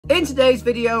In today's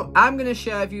video, I'm going to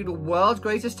share with you the world's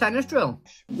greatest tennis drill.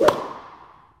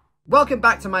 Welcome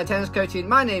back to my tennis coaching.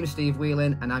 My name is Steve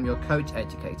Whelan and I'm your coach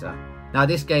educator. Now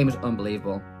this game is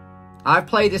unbelievable. I've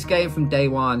played this game from day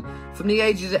one. From the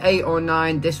ages of 8 or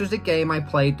 9, this was the game I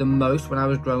played the most when I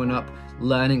was growing up,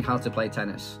 learning how to play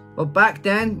tennis. Well, back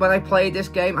then, when I played this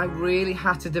game, I really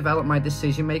had to develop my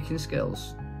decision-making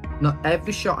skills. Not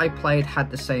every shot I played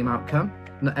had the same outcome.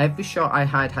 Not every shot I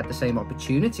had the same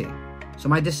opportunity. So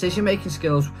my decision-making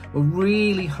skills were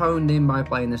really honed in by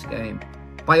playing this game.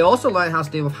 But I also learned how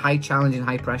to deal with high challenge and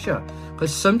high pressure.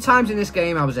 Because sometimes in this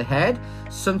game I was ahead,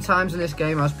 sometimes in this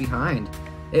game I was behind.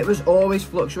 It was always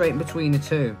fluctuating between the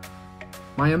two.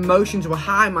 My emotions were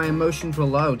high, my emotions were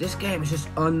low. This game is just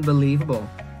unbelievable.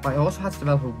 But I also had to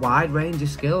develop a wide range of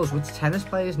skills which tennis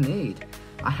players need.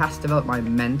 I had to develop my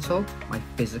mental, my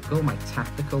physical, my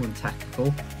tactical and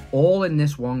technical, all in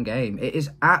this one game. It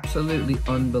is absolutely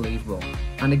unbelievable.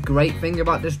 And the great thing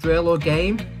about this drill or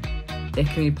game, it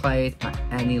can be played at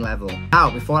any level. Now,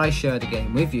 before I share the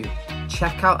game with you,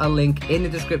 check out a link in the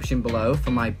description below for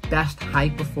my best high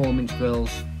performance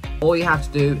drills. All you have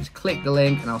to do is click the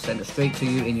link and I'll send it straight to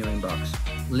you in your inbox.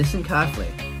 Listen carefully,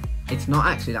 it's not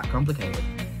actually that complicated.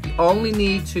 You only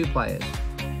need 2 players.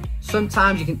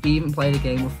 Sometimes you can even play the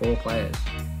game with 4 players.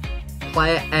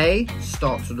 Player A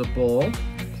starts with the ball,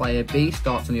 player B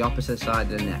starts on the opposite side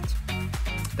of the net.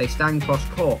 They stand cross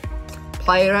court.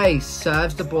 Player A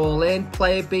serves the ball in,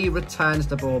 player B returns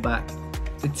the ball back.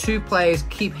 The 2 players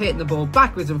keep hitting the ball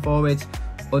backwards and forwards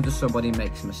until somebody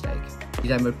makes a mistake. You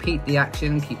then repeat the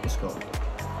action and keep the score.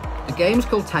 The game is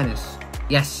called tennis.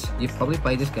 Yes, you've probably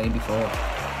played this game before.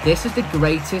 This is the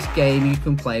greatest game you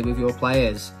can play with your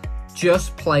players.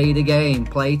 Just play the game,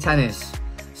 play tennis.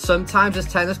 Sometimes as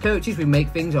tennis coaches we make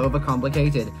things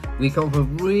overcomplicated. We come up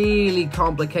with really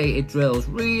complicated drills,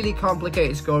 really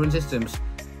complicated scoring systems.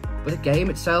 But the game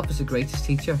itself is the greatest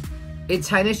teacher. In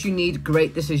tennis, you need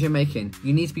great decision making.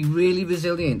 You need to be really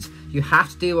resilient. You have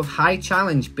to deal with high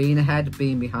challenge, being ahead,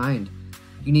 being behind.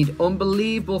 You need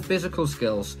unbelievable physical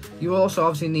skills. You also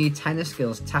obviously need tennis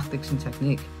skills, tactics and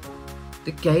technique.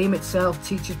 The game itself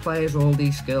teaches players all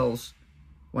these skills.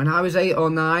 When I was 8 or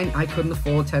 9, I couldn't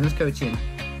afford tennis coaching.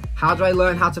 How did I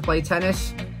learn how to play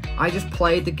tennis? I just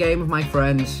played the game with my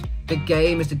friends. The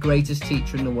game is the greatest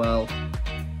teacher in the world.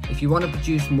 If you want to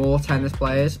produce more tennis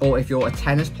players, or if you're a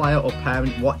tennis player or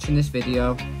parent watching this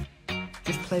video,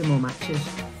 just play more matches.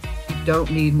 You don't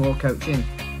need more coaching.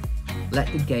 Let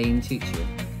the game teach you.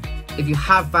 If you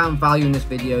have found value in this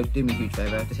video, do me a huge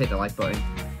favour, just hit the like button.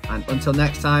 And until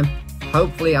next time,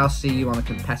 hopefully I'll see you on a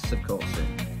competitive court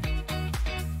soon.